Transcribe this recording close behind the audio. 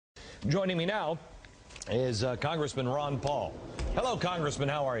Joining me now is Congressman Ron Paul. Hello, Congressman.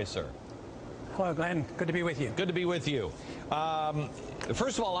 How are you, sir? Hello, Glenn. Good to be with you. Good to be with you.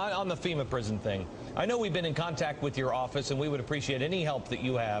 First of all, on the Fema prison thing, I know we've been in contact with your office, and we would appreciate any help that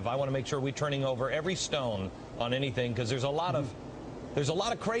you have. I want to make sure we're turning over every stone on anything, because there's a lot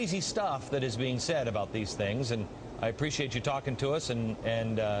of crazy stuff that is being said about these things, and I appreciate you talking to us,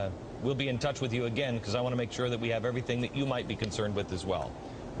 and we'll be in touch with you again, because I want to make sure that we have everything that you might be concerned with as well.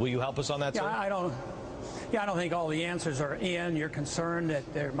 Will you help us on that, sir? I don't think all the answers are in. You're concerned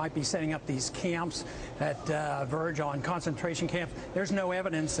that there might be setting up these camps that verge on concentration camps. There's no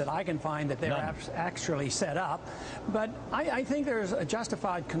evidence that I can find that they're actually set up. But I think there's a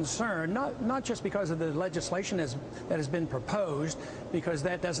justified concern, not just because of the legislation that has been proposed, because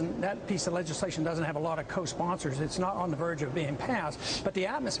that piece of legislation doesn't have a lot of co-sponsors. It's not on the verge of being passed. But the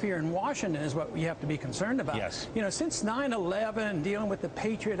atmosphere in Washington is what we have to be concerned about. Yes. You know, since 9/11, dealing with the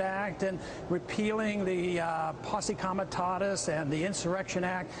Patriot Act and repealing the Posse Comitatus and the Insurrection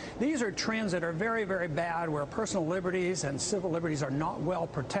Act, these are trends that are very, very bad, where personal liberties and civil liberties are not well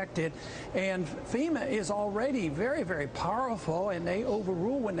protected. And FEMA is already very, very powerful, and they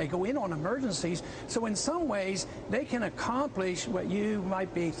overrule when they go in on emergencies. So in some ways, they can accomplish what you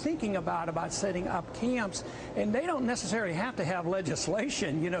might be thinking about setting up camps. And they don't necessarily have to have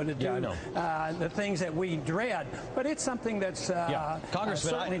legislation, you know, to do the things that we dread. But it's something that's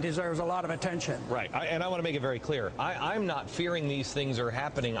certainly deserves a lot of attention. Right. And I want to make it very clear. I'm not fearing these things are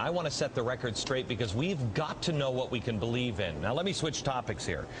happening. I want to set the record straight, because we've got to know what we can believe in. Now, let me switch topics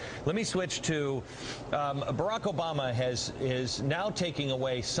here. Let me switch to Barack Obama is now taking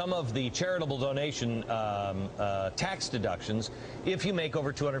away some of the charitable donation tax deductions if you make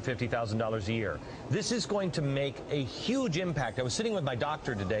over $250,000 a year. This is going to make a huge impact. I was sitting with my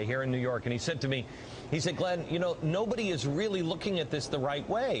doctor today here in New York, and he said to me, he said, Glenn, you know, nobody is really looking at this the right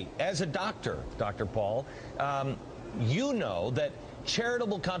way. As a doctor, Dr. Paul, you know that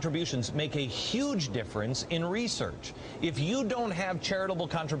charitable contributions make a huge difference in research. If you don't have charitable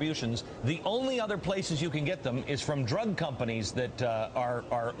contributions, the only other places you can get them is from drug companies that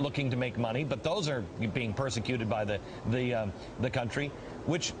are looking to make money, but those are being persecuted by the country,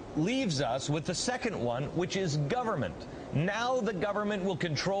 which leaves us with the second one, which is government. Now the government will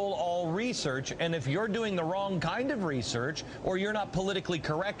control all research, and if you're doing the wrong kind of research, or you're not politically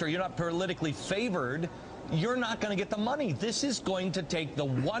correct, or you're not politically favored, you're not going to get the money. This is going to take the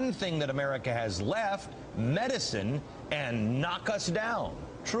one thing that America has left, medicine, and knock us down.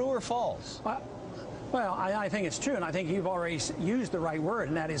 True or false? Well, I think it's true, and I think you've already used the right word,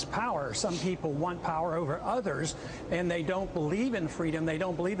 and that is power. Some people want power over others, and they don't believe in freedom. They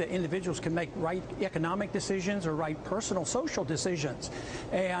don't believe that individuals can make right economic decisions or right personal social decisions.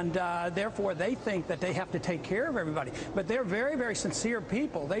 And therefore, they think that they have to take care of everybody. But they're very, very sincere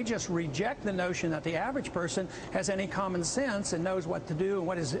people. They just reject the notion that the average person has any common sense and knows what to do and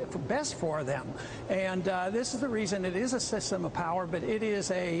what is best for them. And this is the reason it is a system of power, but it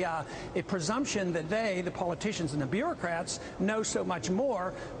is a presumption that the politicians and the bureaucrats, know so much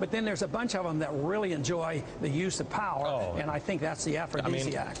more, but then there's a bunch of them that really enjoy the use of power, and I think that's the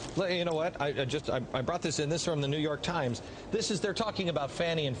aphrodisiac. I mean, you know what? I brought this in. This from the New York Times. They're talking about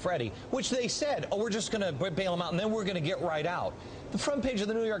Fannie and Freddie, which they said, oh, we're just going to bail them out, and then we're going to get right out. The front page of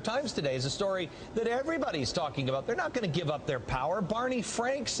the New York Times today is a story that everybody's talking about. They're not going to give up their power. Barney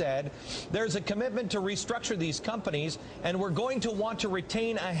Frank said there's a commitment to restructure these companies, and we're going to want to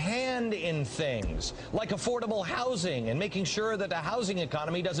retain a hand in things like affordable housing and making sure that the housing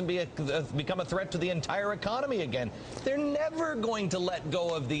economy doesn't become a threat to the entire economy again. They're never going to let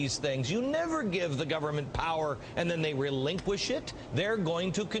go of these things. You never give the government power and then they relinquish it. They're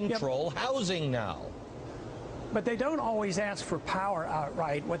going to control housing now. But they don't always ask for power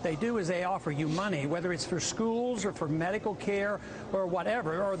outright. What they do is they offer you money, whether it's for schools or for medical care or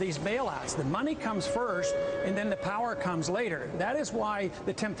whatever, or these bailouts. The money comes first, and then the power comes later. That is why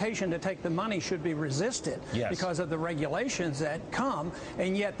the temptation to take the money should be resisted, because of the regulations that come,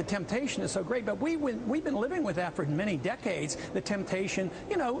 and yet the temptation is so great. But we've been living with that for many decades, the temptation,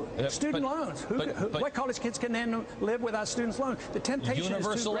 you know, student loans. What college kids can then live without student loans? The temptation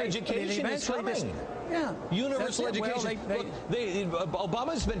is too great. Education is coming. Universal education.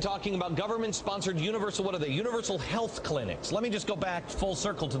 Obama's been talking about government-sponsored universal health clinics. Let me just go back full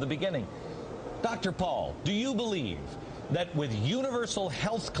circle to the beginning. Dr. Paul, do you believe that with universal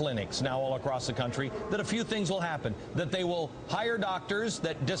health clinics now all across the country, that a few things will happen? That they will hire doctors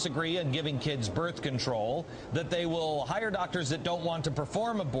that disagree in giving kids birth control, that they will hire doctors that don't want to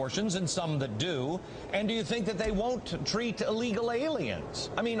perform abortions, and some that do, and do you think that they won't treat illegal aliens?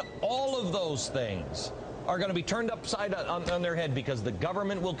 I mean, all of those things. are going to be turned upside on their head because the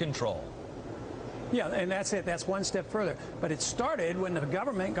government will control. Yeah, and that's it. That's one step further. But it started when the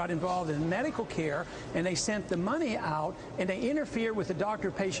government got involved in medical care, and they sent the money out, and they interfered with the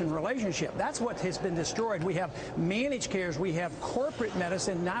doctor-patient relationship. That's what has been destroyed. We have managed cares. We have corporate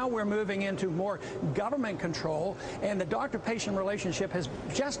medicine. Now we're moving into more government control, and the doctor-patient relationship has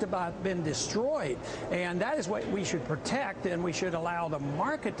just about been destroyed. And that is what we should protect, and we should allow the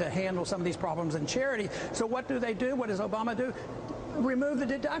market to handle some of these problems in charity. So what do they do? What does Obama do? Remove the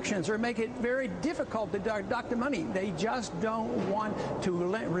deductions or make it very difficult to deduct the money. They just don't want to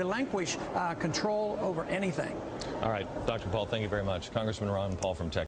relinquish control over anything. All right, Dr. Paul, thank you very much. Congressman Ron Paul from Texas.